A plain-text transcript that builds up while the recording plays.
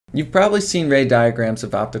You've probably seen ray diagrams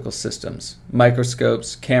of optical systems,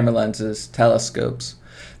 microscopes, camera lenses, telescopes.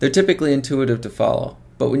 They're typically intuitive to follow,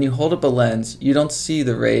 but when you hold up a lens, you don't see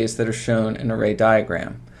the rays that are shown in a ray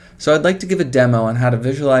diagram. So I'd like to give a demo on how to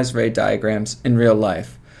visualize ray diagrams in real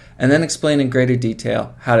life, and then explain in greater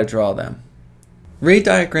detail how to draw them. Ray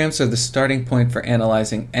diagrams are the starting point for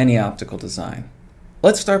analyzing any optical design.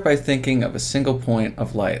 Let's start by thinking of a single point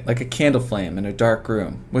of light, like a candle flame in a dark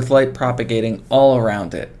room, with light propagating all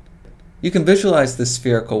around it. You can visualize this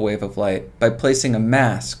spherical wave of light by placing a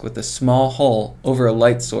mask with a small hole over a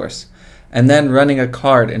light source, and then running a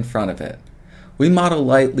card in front of it. We model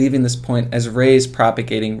light leaving this point as rays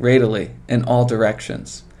propagating radially in all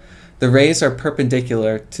directions. The rays are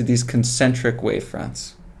perpendicular to these concentric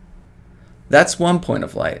wavefronts. That's one point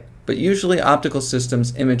of light, but usually optical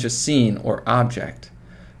systems image a scene or object.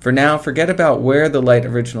 For now, forget about where the light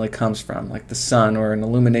originally comes from, like the sun or an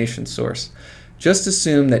illumination source. Just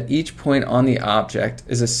assume that each point on the object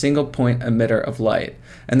is a single point emitter of light,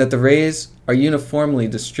 and that the rays are uniformly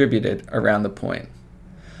distributed around the point.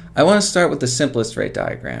 I want to start with the simplest ray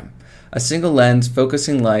diagram, a single lens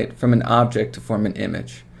focusing light from an object to form an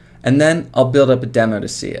image, and then I'll build up a demo to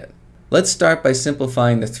see it. Let's start by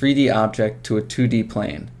simplifying the 3D object to a 2D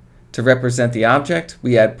plane. To represent the object,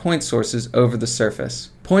 we add point sources over the surface.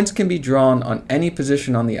 Points can be drawn on any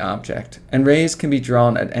position on the object, and rays can be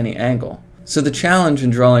drawn at any angle. So the challenge in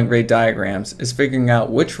drawing ray diagrams is figuring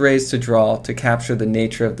out which rays to draw to capture the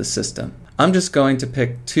nature of the system. I'm just going to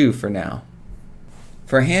pick 2 for now.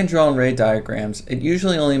 For hand-drawn ray diagrams, it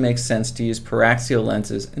usually only makes sense to use paraxial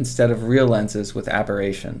lenses instead of real lenses with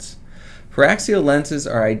aberrations. Paraxial lenses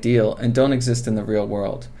are ideal and don't exist in the real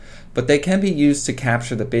world, but they can be used to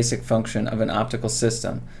capture the basic function of an optical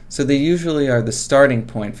system, so they usually are the starting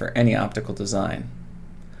point for any optical design.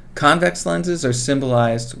 Convex lenses are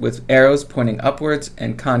symbolized with arrows pointing upwards,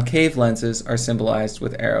 and concave lenses are symbolized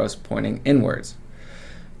with arrows pointing inwards.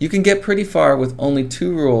 You can get pretty far with only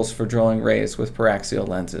 2 rules for drawing rays with paraxial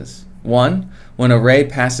lenses. 1. When a ray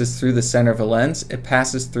passes through the center of a lens, it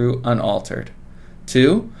passes through unaltered.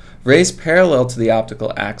 2. Rays parallel to the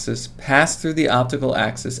optical axis pass through the optical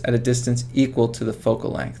axis at a distance equal to the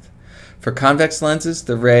focal length. For convex lenses,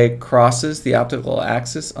 the ray crosses the optical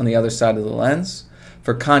axis on the other side of the lens.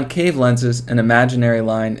 For concave lenses, an imaginary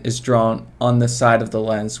line is drawn on the side of the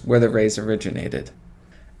lens where the rays originated.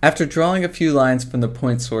 After drawing a few lines from the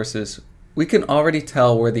point sources, we can already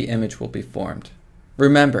tell where the image will be formed.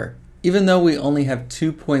 Remember, even though we only have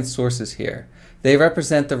 2 point sources here, they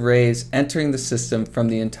represent the rays entering the system from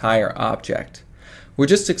the entire object. We're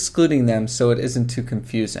just excluding them so it isn't too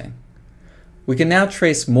confusing. We can now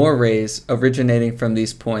trace more rays originating from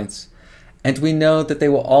these points, and we know that they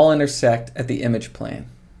will all intersect at the image plane.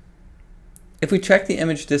 If we check the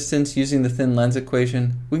image distance using the thin lens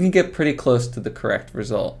equation, we can get pretty close to the correct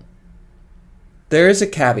result. There is a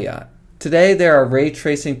caveat. Today there are ray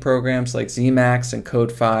tracing programs like Zemax and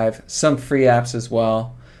Code V, some free apps as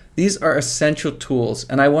well. These are essential tools,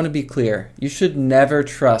 and I want to be clear, you should never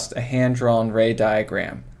trust a hand-drawn ray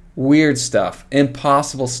diagram. Weird stuff,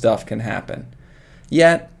 impossible stuff can happen.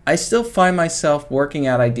 Yet, I still find myself working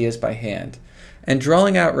out ideas by hand, and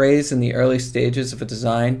drawing out rays in the early stages of a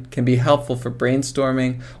design can be helpful for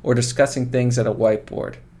brainstorming or discussing things at a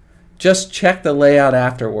whiteboard. Just check the layout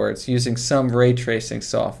afterwards using some ray tracing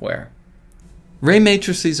software. Ray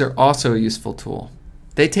matrices are also a useful tool.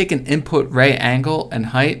 They take an input ray angle and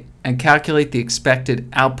height and calculate the expected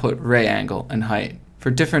output ray angle and height for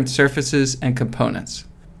different surfaces and components.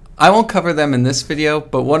 I won't cover them in this video,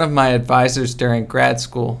 but one of my advisors during grad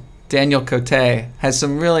school, Daniel Côté, has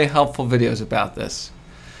some really helpful videos about this.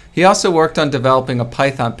 He also worked on developing a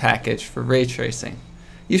Python package for ray tracing.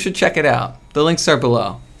 You should check it out. The links are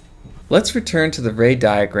below. Let's return to the ray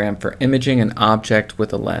diagram for imaging an object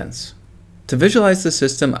with a lens. To visualize the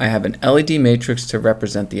system, I have an LED matrix to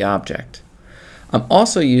represent the object. I'm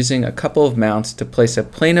also using a couple of mounts to place a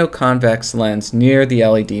plano-convex lens near the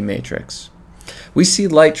LED matrix. We see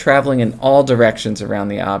light traveling in all directions around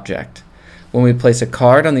the object. When we place a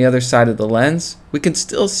card on the other side of the lens, we can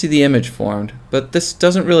still see the image formed, but this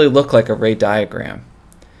doesn't really look like a ray diagram.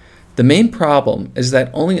 The main problem is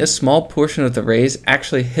that only a small portion of the rays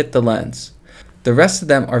actually hit the lens. The rest of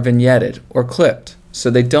them are vignetted or clipped, so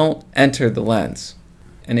they don't enter the lens.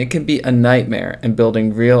 And it can be a nightmare in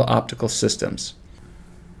building real optical systems.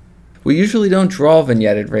 We usually don't draw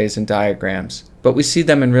vignetted rays in diagrams, but we see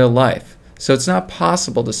them in real life. So it's not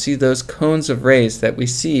possible to see those cones of rays that we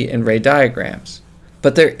see in ray diagrams.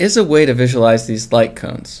 But there is a way to visualize these light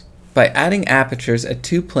cones. By adding apertures at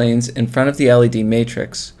 2 planes in front of the LED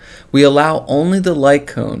matrix, we allow only the light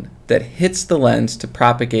cone that hits the lens to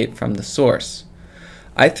propagate from the source.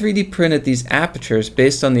 I 3D printed these apertures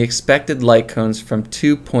based on the expected light cones from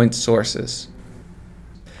 2 point sources.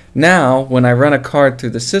 Now, when I run a card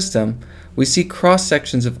through the system, we see cross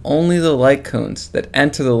sections of only the light cones that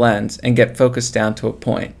enter the lens and get focused down to a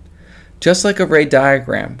point. Just like a ray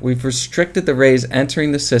diagram, we've restricted the rays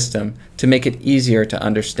entering the system to make it easier to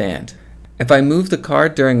understand. If I move the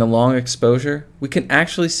card during a long exposure, we can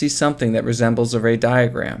actually see something that resembles a ray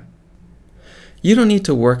diagram. You don't need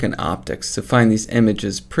to work in optics to find these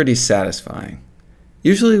images pretty satisfying.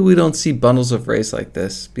 Usually we don't see bundles of rays like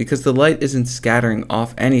this because the light isn't scattering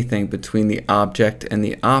off anything between the object and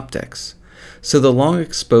the optics. So the long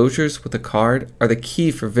exposures with the card are the key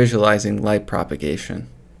for visualizing light propagation.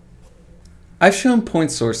 I've shown point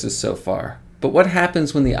sources so far, but what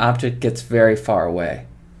happens when the object gets very far away?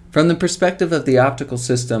 From the perspective of the optical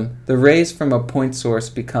system, the rays from a point source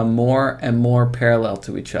become more and more parallel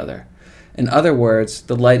to each other. In other words,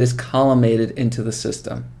 the light is collimated into the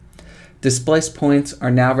system. Displaced points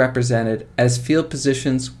are now represented as field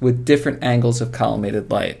positions with different angles of collimated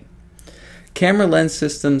light. Camera lens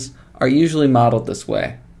systems are usually modeled this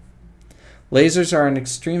way. Lasers are an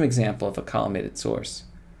extreme example of a collimated source.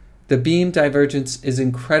 The beam divergence is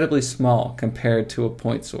incredibly small compared to a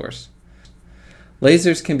point source.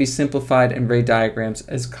 Lasers can be simplified in ray diagrams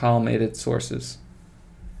as collimated sources.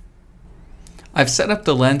 I've set up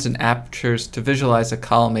the lens and apertures to visualize a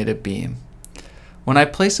collimated beam. When I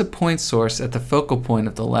place a point source at the focal point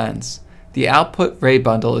of the lens, the output ray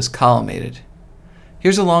bundle is collimated.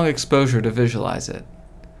 Here's a long exposure to visualize it.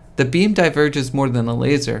 The beam diverges more than a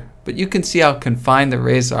laser, but you can see how confined the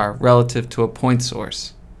rays are relative to a point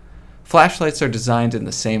source. Flashlights are designed in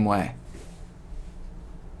the same way.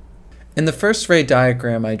 In the first ray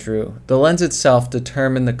diagram I drew, the lens itself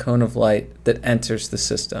determined the cone of light that enters the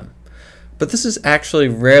system. But this is actually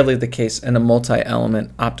rarely the case in a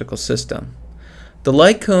multi-element optical system. The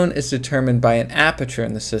light cone is determined by an aperture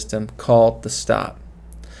in the system called the stop.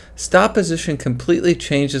 Stop position completely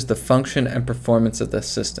changes the function and performance of the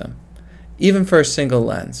system, even for a single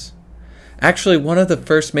lens. Actually, one of the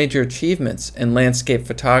first major achievements in landscape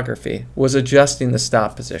photography was adjusting the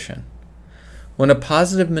stop position. When a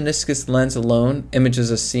positive meniscus lens alone images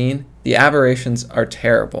a scene, the aberrations are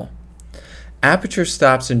terrible. Aperture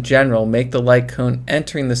stops in general make the light cone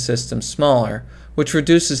entering the system smaller, which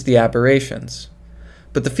reduces the aberrations.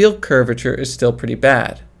 But the field curvature is still pretty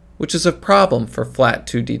bad, which is a problem for flat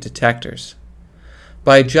 2D detectors.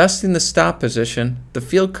 By adjusting the stop position, the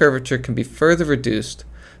field curvature can be further reduced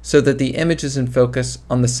so that the image is in focus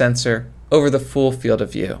on the sensor over the full field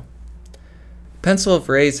of view. Pencil of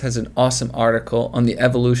Rays has an awesome article on the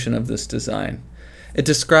evolution of this design. It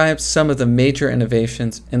describes some of the major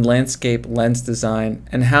innovations in landscape lens design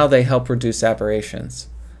and how they help reduce aberrations.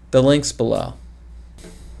 The link's below.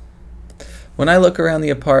 When I look around the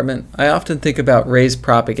apartment, I often think about rays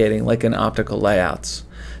propagating like in optical layouts.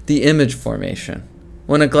 The image formation.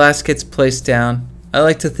 When a glass gets placed down, I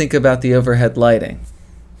like to think about the overhead lighting.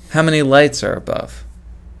 How many lights are above?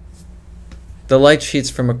 The light sheets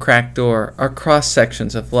from a cracked door are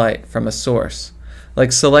cross-sections of light from a source,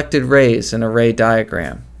 like selected rays in a ray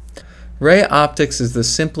diagram. Ray optics is the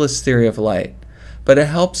simplest theory of light, but it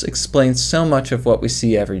helps explain so much of what we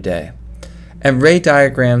see every day. And ray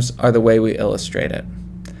diagrams are the way we illustrate it.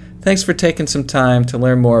 Thanks for taking some time to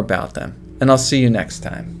learn more about them, and I'll see you next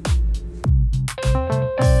time.